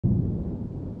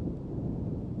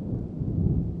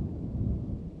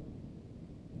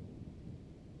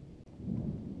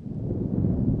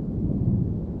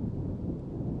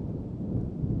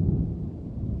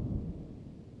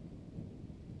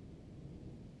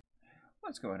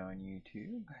What's going on,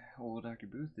 YouTube? Old Dr.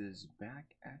 Booth is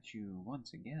back at you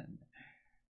once again.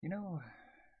 You know,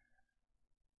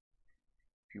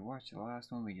 if you watched the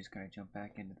last one, we just kind of jumped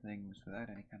back into things without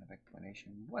any kind of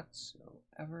explanation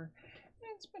whatsoever.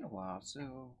 It's been a while,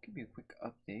 so give you a quick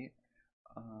update.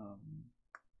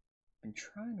 Been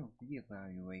trying to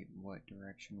reevaluate what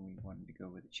direction we wanted to go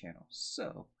with the channel.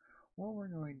 So, what we're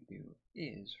going to do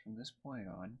is, from this point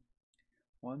on,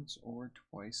 once or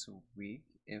twice a week,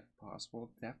 if possible,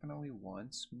 definitely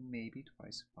once, maybe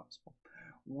twice if possible,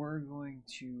 we're going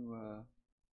to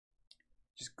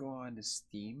just go on to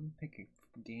Steam, pick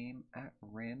a game at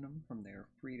random from their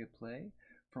free to play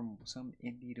from some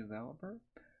indie developer.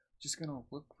 Just gonna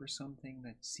look for something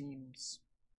that seems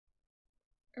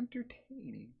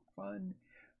entertaining, fun.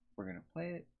 We're gonna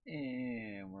play it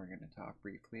and we're gonna talk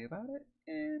briefly about it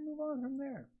and move on from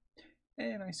there.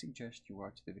 And I suggest you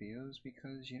watch the videos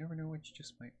because you never know what you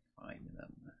just might find in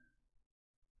them.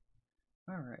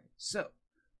 Alright, so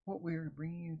what we're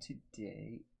bringing you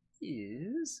today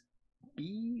is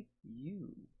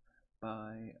BU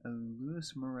by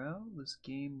Louis Morel. This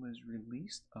game was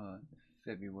released on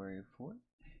February 4th.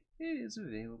 It is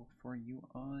available for you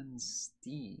on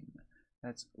Steam.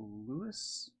 That's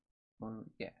Louis, or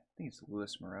yeah, I think it's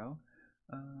Louis Morel.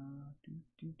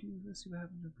 Let's see what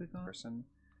happens if we click on person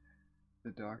the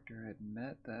doctor had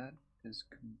met. That is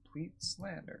complete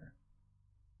slander.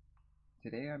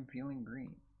 Today I'm feeling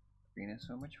green. Green is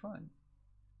so much fun.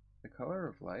 The color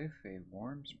of life, a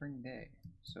warm spring day,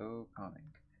 so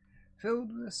calming.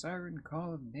 Filled with the siren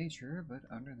call of nature, but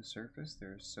under the surface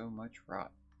there is so much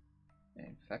rot. An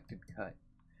infected cut.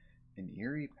 An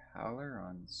eerie pallor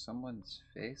on someone's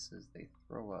face as they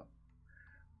throw up.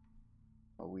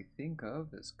 What we think of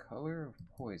as color of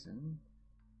poison,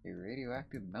 a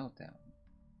radioactive meltdown.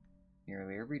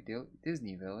 Nearly every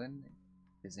Disney villain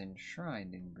is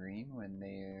enshrined in green when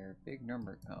their big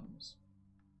number comes.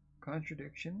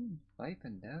 Contradiction, life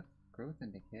and death, growth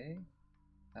and decay,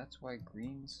 that's why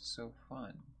green's so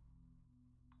fun.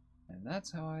 And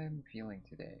that's how I'm feeling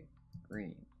today,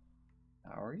 green.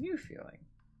 How are you feeling?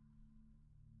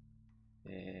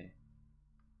 I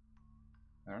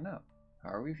don't know. How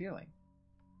are we feeling?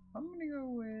 I'm gonna go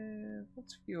with,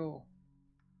 let's feel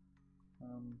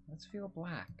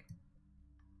black.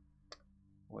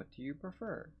 What do you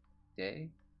prefer?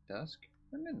 Day, dusk,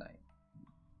 or midnight?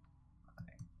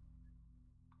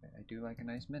 I do like a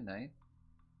nice midnight.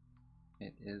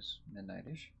 It is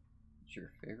midnightish. What's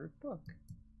your favorite book?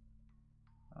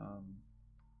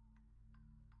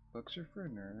 Books are for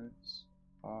nerds.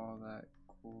 All that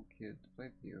cool kids play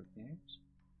video games.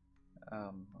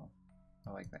 Well,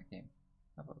 I like that game.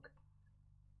 That book.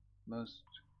 Most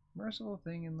merciful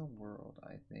thing in the world,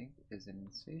 I think, is an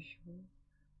insatiable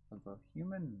of the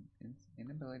human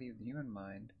inability of the human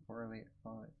mind to correlate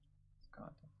all its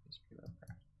content. History,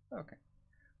 Lovecraft. Okay.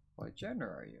 What gender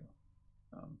are you?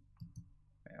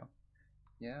 Male.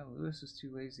 Yeah, Lewis is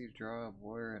too lazy to draw a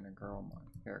boy and a girl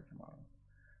character model.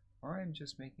 Or I'm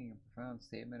just making a profound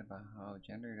statement about how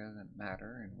gender doesn't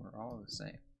matter and we're all the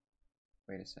same.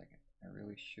 Wait a second. I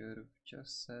really should have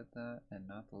just said that and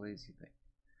not the lazy thing.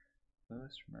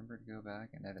 Lewis, remember to go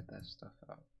back and edit that stuff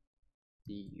out.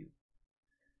 BU.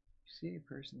 You see a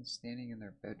person standing in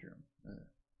their bedroom. Ugh.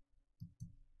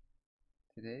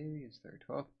 Today is their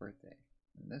 12th birthday,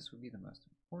 and this will be the most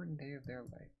important day of their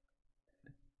life.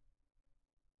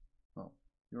 Well,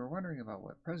 you were wondering about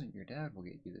what present your dad will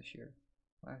get you this year.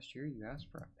 Last year you asked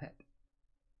for a pet.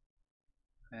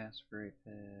 I asked for a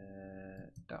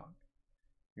pet dog.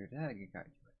 Your dad got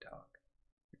you a dog.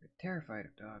 You were terrified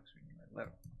of dogs when you were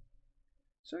little.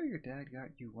 So your dad got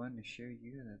you one to show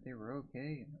you that they were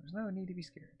okay and there was no need to be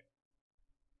scared.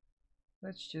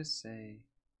 Let's just say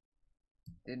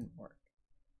it didn't work.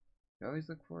 You always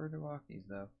look forward to walkies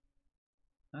though.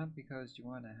 Not because you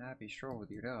want a happy stroll with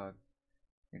your dog.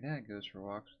 Your dad goes for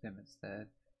walks with him instead,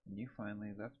 and you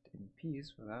finally left in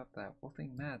peace without that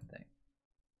wolfing mad thing.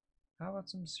 How about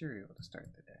some cereal to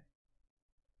start the day?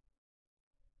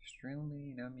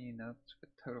 Extremely yummy nuts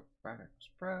with total radical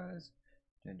surprise.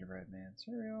 Gingerbread man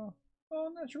cereal.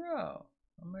 Oh, natural.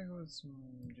 I'm gonna go with some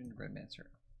gingerbread man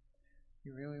cereal.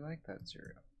 You really like that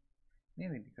cereal.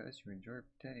 Mainly because you enjoy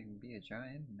pretending to be a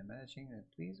giant and imagining the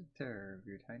pleas of terror of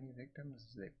your tiny victims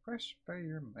as they crush by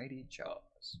your mighty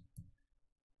jaws.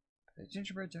 But the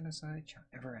gingerbread genocide shall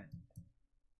never end.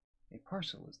 A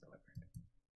parcel is delivered.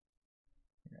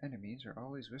 Your enemies are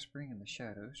always whispering in the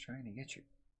shadows trying to get you,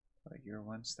 but you're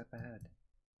one step ahead.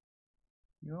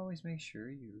 You always make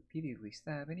sure you repeatedly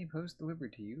stab any post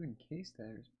delivered to you in case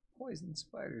there's poison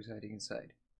spiders hiding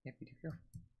inside. Can't be too careful.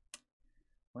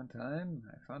 One time,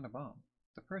 I found a bomb.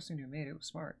 The person who made it was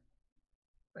smart.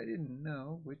 I didn't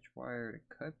know which wire to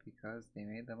cut because they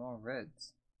made them all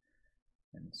reds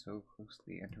and so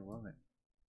closely interwoven.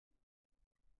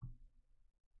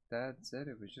 Dad said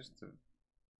it was just a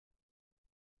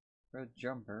red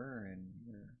jumper and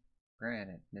your gran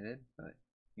admitted, but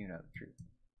you know the truth.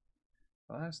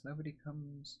 Alas,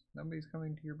 nobody's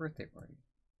coming to your birthday party.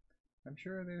 I'm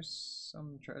sure there's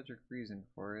some tragic reason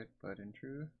for it, but in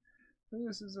truth,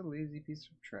 this is a lazy piece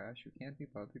of trash who can't be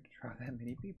bothered to draw that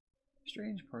many people. A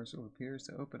strange parcel appears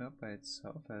to open up by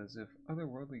itself as if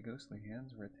otherworldly ghostly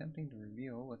hands were attempting to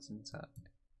reveal what's inside.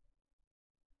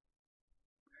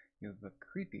 You have a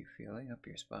creepy feeling up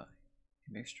your spine,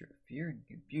 a mixture of fear and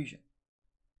confusion,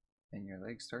 and your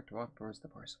legs start to walk towards the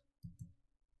parcel.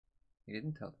 You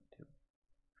didn't tell them to.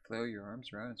 Flail your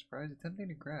arms around in surprise, attempting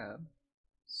to grab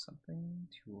something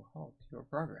to halt your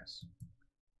progress.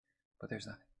 But there's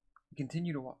nothing. You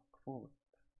continue to walk forward,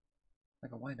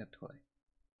 like a wind-up toy,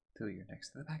 till you're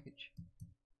next to the package.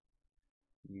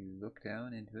 You look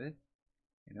down into it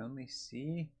and only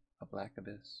see a black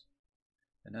abyss.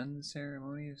 And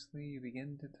unceremoniously you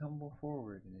begin to tumble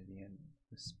forward into the end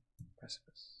of this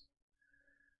precipice.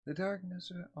 The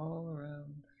darkness all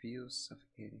around feels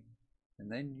suffocating, and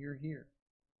then you're here.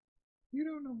 You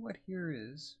don't know what here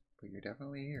is, but you're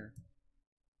definitely here.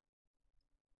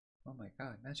 Oh my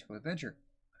god, magical adventure!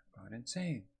 I've gone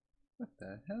insane. What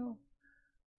the hell?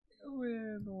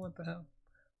 What the hell?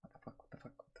 What the fuck, what the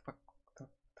fuck, what the fuck, what the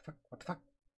fuck, what the fuck?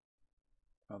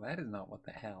 Oh, that is not what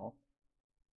the hell.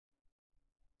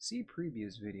 See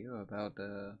previous video about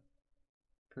the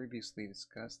previously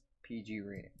discussed PG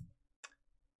rating.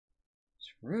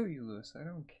 Screw you, Lewis. I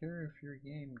don't care if your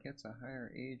game gets a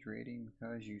higher age rating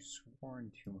because you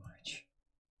sworn too much.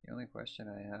 The only question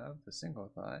I have, the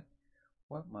single thought,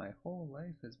 what my whole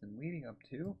life has been leading up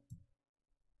to,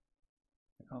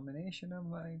 the combination of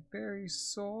my very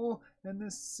soul and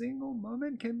this single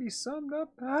moment can be summed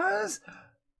up as...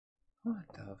 What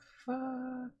the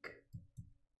fuck?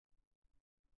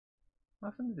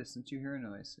 Off in the distance you hear a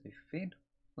noise, a faint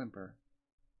whimper.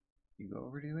 You go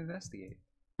over to investigate.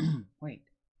 Wait.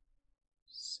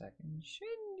 Second,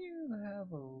 shouldn't you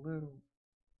have a little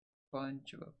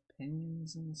bunch of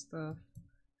opinions and stuff?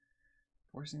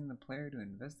 Forcing the player to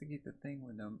investigate the thing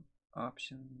with no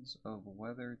options of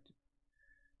whether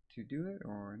to do it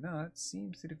or not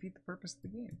seems to defeat the purpose of the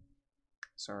game.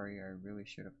 Sorry, I really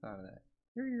should have thought of that.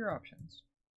 Here are your options.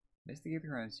 Investigate the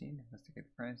crime scene,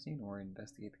 or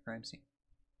investigate the crime scene.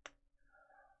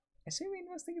 I say we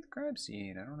investigate the crime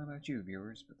scene. I don't know about you,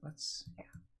 viewers, but let's...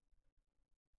 Yeah.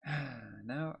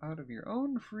 Now, out of your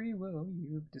own free will,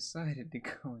 you've decided to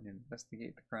go and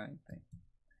investigate the crime thing.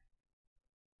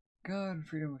 God,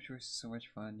 freedom of choice is so much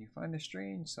fun. You find a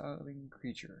strange, sobbing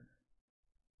creature.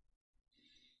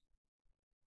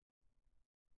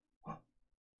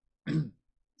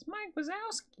 It's Mike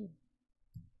Wazowski.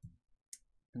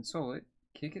 Console it,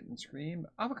 kick it, and scream,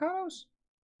 "Avocados!"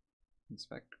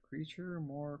 Inspect the creature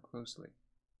more closely.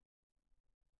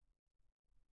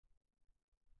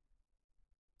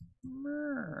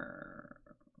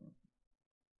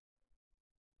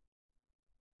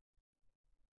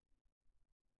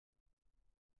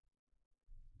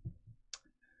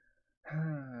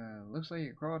 Looks like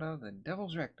it crawled out of the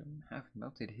devil's rectum,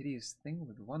 half-melted hideous thing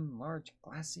with one large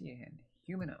glassy and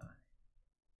human eye.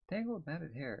 Tangled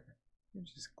matted hair. You're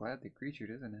just glad the creature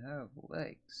doesn't have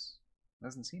legs.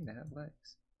 Doesn't seem to have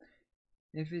legs.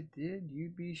 If it did,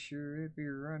 you'd be sure it'd be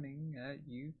running at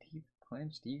you, teeth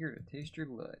clenched, eager to taste your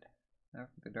blood.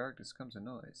 After the darkness comes a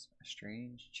noise, a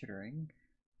strange chittering,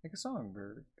 like a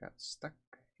songbird got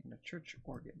stuck in a church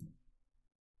organ.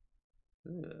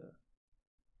 Ugh.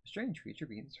 The strange creature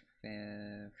begins to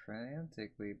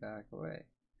frantically back away,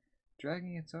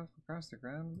 dragging itself across the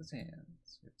ground with its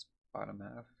hands, its bottom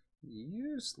half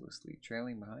uselessly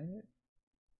trailing behind it,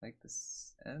 like the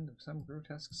end of some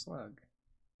grotesque slug.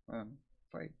 Run,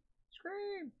 fight,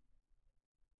 scream!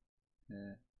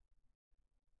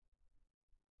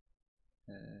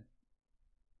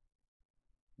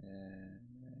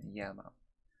 Yeah, Mom.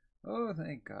 Oh,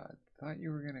 thank God. Thought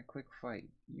you were gonna click fight.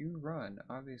 You run.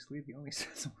 Obviously the only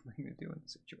sensible thing to do in the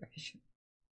situation.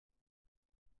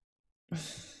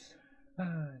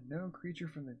 No creature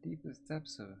from the deepest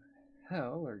depths of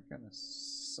hell are gonna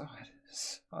sodomize.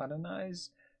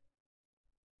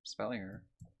 Spelling her.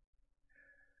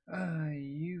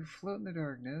 You float in the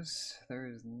darkness. There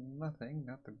is nothing,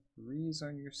 not the breeze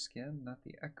on your skin, not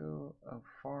the echo of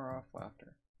far-off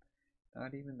laughter,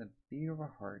 not even the beat of a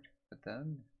heart. But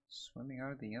then, swimming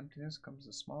out of the emptiness comes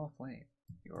a small flame.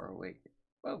 You are awake.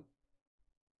 Whoa!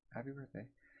 Happy birthday.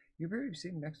 You appear to be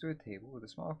sitting next to a table with a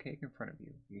small cake in front of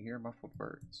you. You hear muffled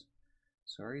words.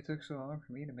 Sorry it took so long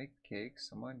for me to make the cake.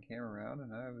 Someone came around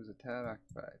and I was a tad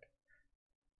occupied.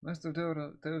 Must have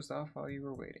dozed off while you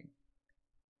were waiting.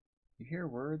 You hear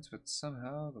words, but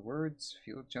somehow the words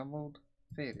feel jumbled,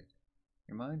 faded.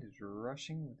 Your mind is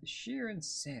rushing with the sheer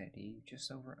insanity you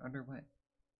just underwent.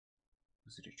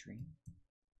 Was it a dream?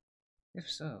 If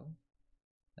so,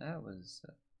 that was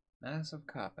a massive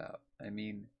cop-out. I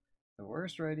mean, the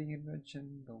worst writing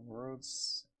invention the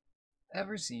world's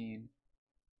ever seen,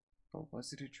 but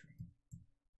was it a dream?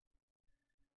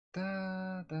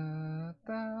 Da da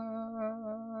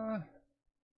da.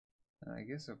 I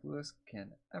guess if Lewis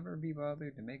can ever be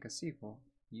bothered to make a sequel,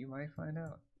 you might find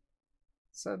out.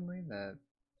 Suddenly, that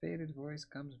faded voice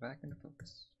comes back into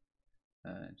focus.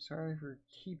 I'm sorry for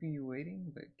keeping you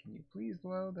waiting, but can you please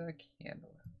blow that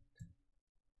candle out?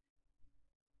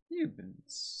 You've been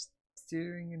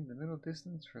staring in the middle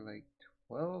distance for like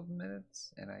 12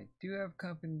 minutes, and I do have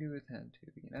company to attend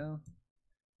to, you know?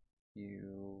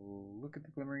 You look at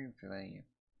the glimmering flame,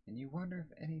 and you wonder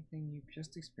if anything you've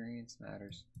just experienced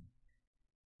matters.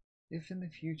 If in the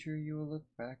future you will look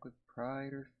back with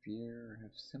pride or fear or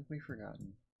have simply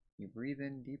forgotten, you breathe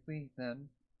in deeply, then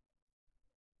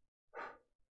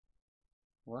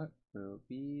what will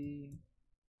be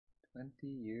 20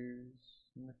 years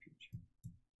in the future?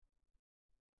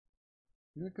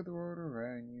 You look at the world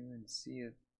around you and see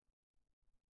a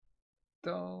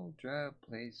dull, drab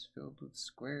place filled with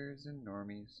squares and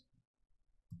normies.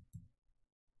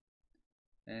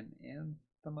 An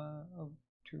anthema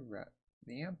to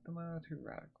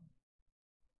radical.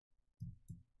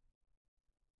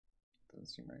 Doesn't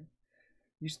seem right.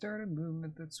 You start a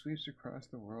movement that sweeps across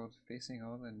the world, facing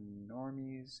all the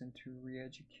normies into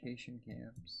re-education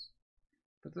camps.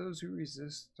 But those who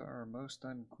resist are most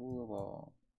uncool of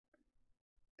all.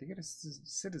 To get a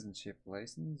citizenship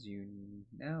license, you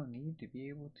now need to be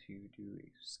able to do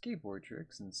skateboard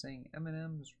tricks and sing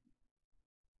Eminem's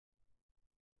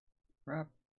Rap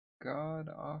God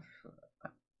Off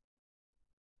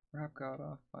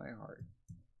by heart.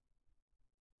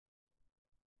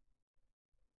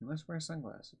 You must wear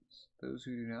sunglasses. Those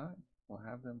who do not will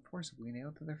have them forcibly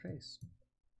nailed to their face.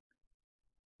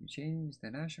 You change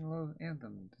the national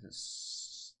anthem to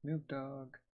Snoop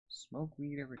Dogg, smoke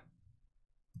weed every day.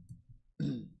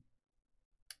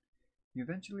 You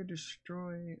eventually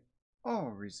destroy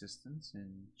all resistance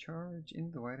and charge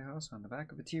into the White House on the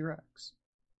back of a T-Rex.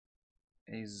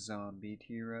 A zombie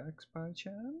T-Rex by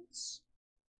chance?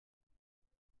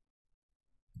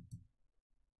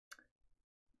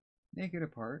 Naked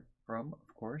apart from,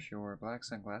 of course, your black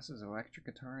sunglasses, electric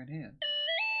guitar in hand.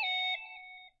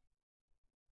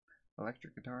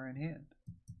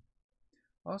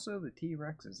 Also, the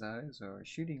T-Rex's eyes are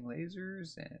shooting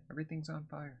lasers and everything's on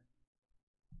fire.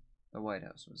 The White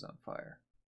House was on fire.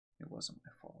 It wasn't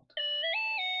my fault.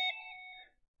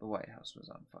 The White House was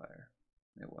on fire.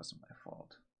 It wasn't my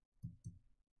fault.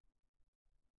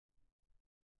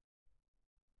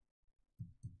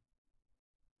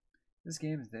 This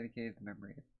game is dedicated to the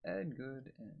memory of Ed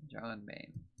Good and John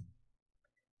Bain.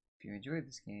 If you enjoyed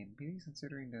this game, please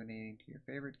consider donating to your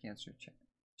favorite cancer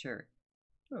charity.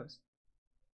 Lewis.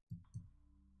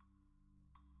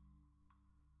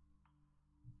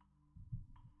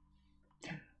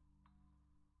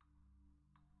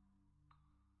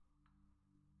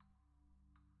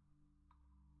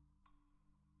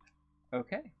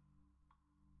 Okay.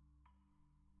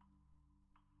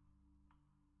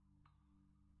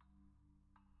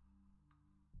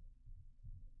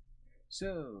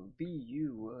 So,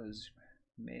 VU was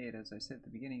made, as I said at the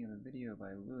beginning of the video,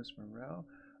 by Lewis Morel.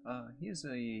 He is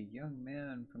a young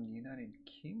man from the United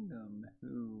Kingdom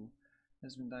who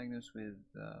has been diagnosed with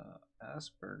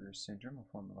Asperger's syndrome, a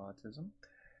form of autism.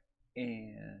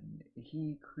 And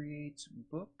he creates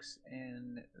books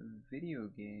and video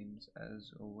games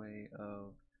as a way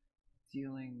of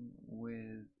dealing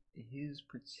with his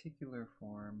particular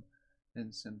form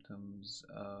and symptoms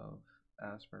of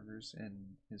Asperger's,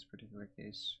 in his particular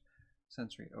case,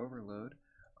 sensory overload,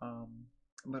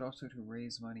 but also to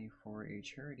raise money for a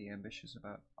charity ambitious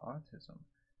about autism.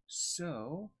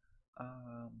 So,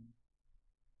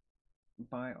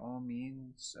 by all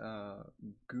means,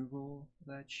 Google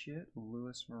that shit,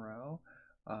 Lewis Morel.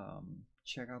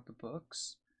 Check out the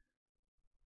books.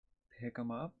 Pick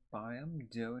them up, buy them,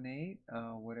 donate,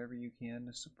 whatever you can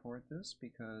to support this,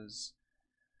 because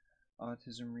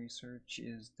autism research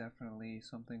is definitely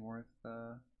something worth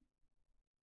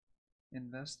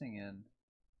investing in.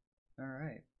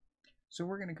 Alright, so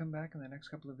we're going to come back in the next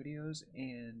couple of videos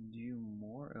and do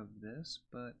more of this,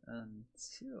 but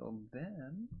until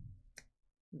then,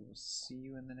 We will see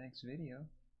you in the next video.